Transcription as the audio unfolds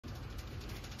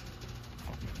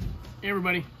Hey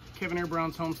everybody, Kevin here,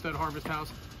 Brown's Homestead Harvest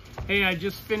House. Hey, I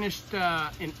just finished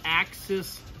an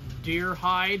Axis deer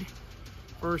hide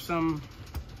for a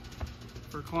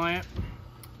client.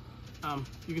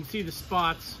 You can see the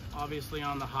spots obviously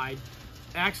on the hide.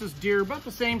 Axis deer, about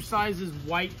the same size as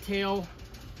whitetail,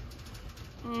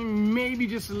 maybe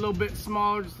just a little bit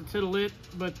smaller, just a tittle it,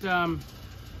 but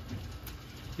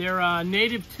they're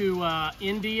native to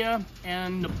India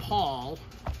and Nepal,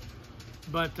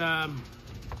 but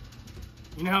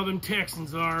you know how them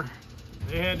Texans are.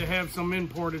 They had to have some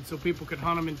imported so people could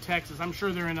hunt them in Texas. I'm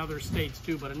sure they're in other states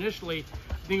too, but initially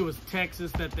I think it was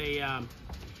Texas that they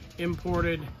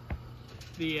imported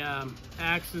the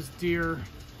Axis deer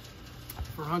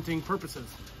for hunting purposes.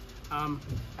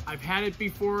 I've had it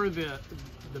before, the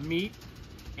meat,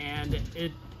 and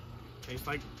it tastes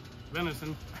like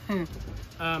venison.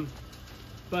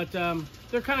 But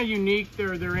they're kind of unique.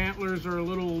 Their antlers are a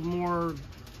little more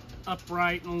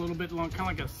upright and a little bit long, kind of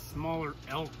like a smaller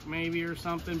elk maybe or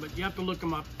something, but you have to look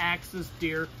them up. Axis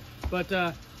deer, but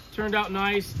turned out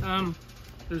nice.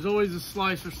 There's always a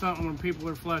slice or something when people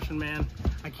are fleshing, man.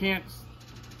 I can't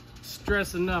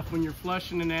stress enough, when you're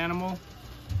fleshing an animal,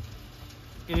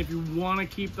 and if you want to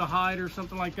keep the hide or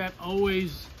something like that,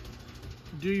 always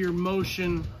do your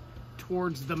motion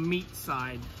towards the meat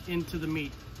side, into the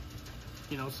meat,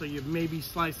 you know, so you maybe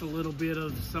slice a little bit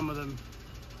of some of the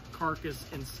carcass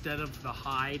instead of the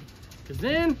hide, because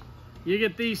then you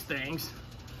get these things.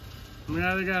 I mean,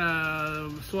 either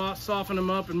gotta soften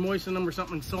them up and moisten them or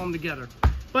something and sew them together,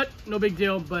 but no big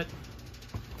deal. But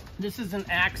this is an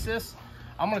Axis.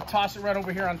 I'm gonna toss it right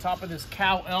over here on top of this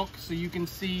cow elk so you can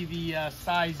see the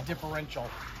size differential.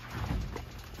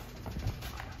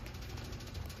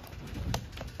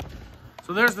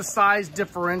 So there's the size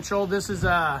differential. This is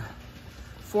a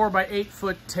 4 by 8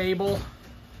 foot table,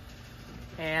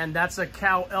 and that's a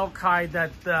cow elk hide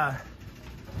that the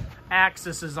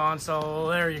Axis is on. So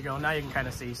there you go, now you can kind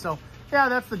of see. So yeah,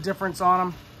 that's the difference on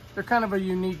them. They're kind of a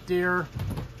unique deer,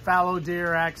 fallow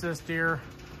deer, Axis deer,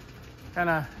 kind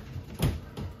of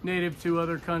native to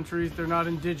other countries. They're not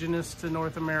indigenous to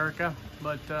North America,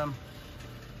 but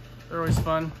they're always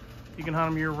fun. You can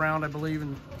hunt them year round, I believe,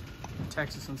 in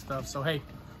Texas and stuff. So hey,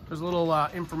 there's a little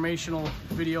informational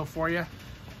video for you.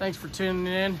 Thanks for tuning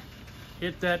in.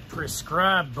 Hit that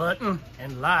subscribe button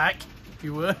and like if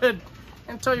you would,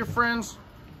 and tell your friends,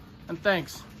 and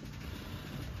thanks.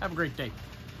 Have a great day.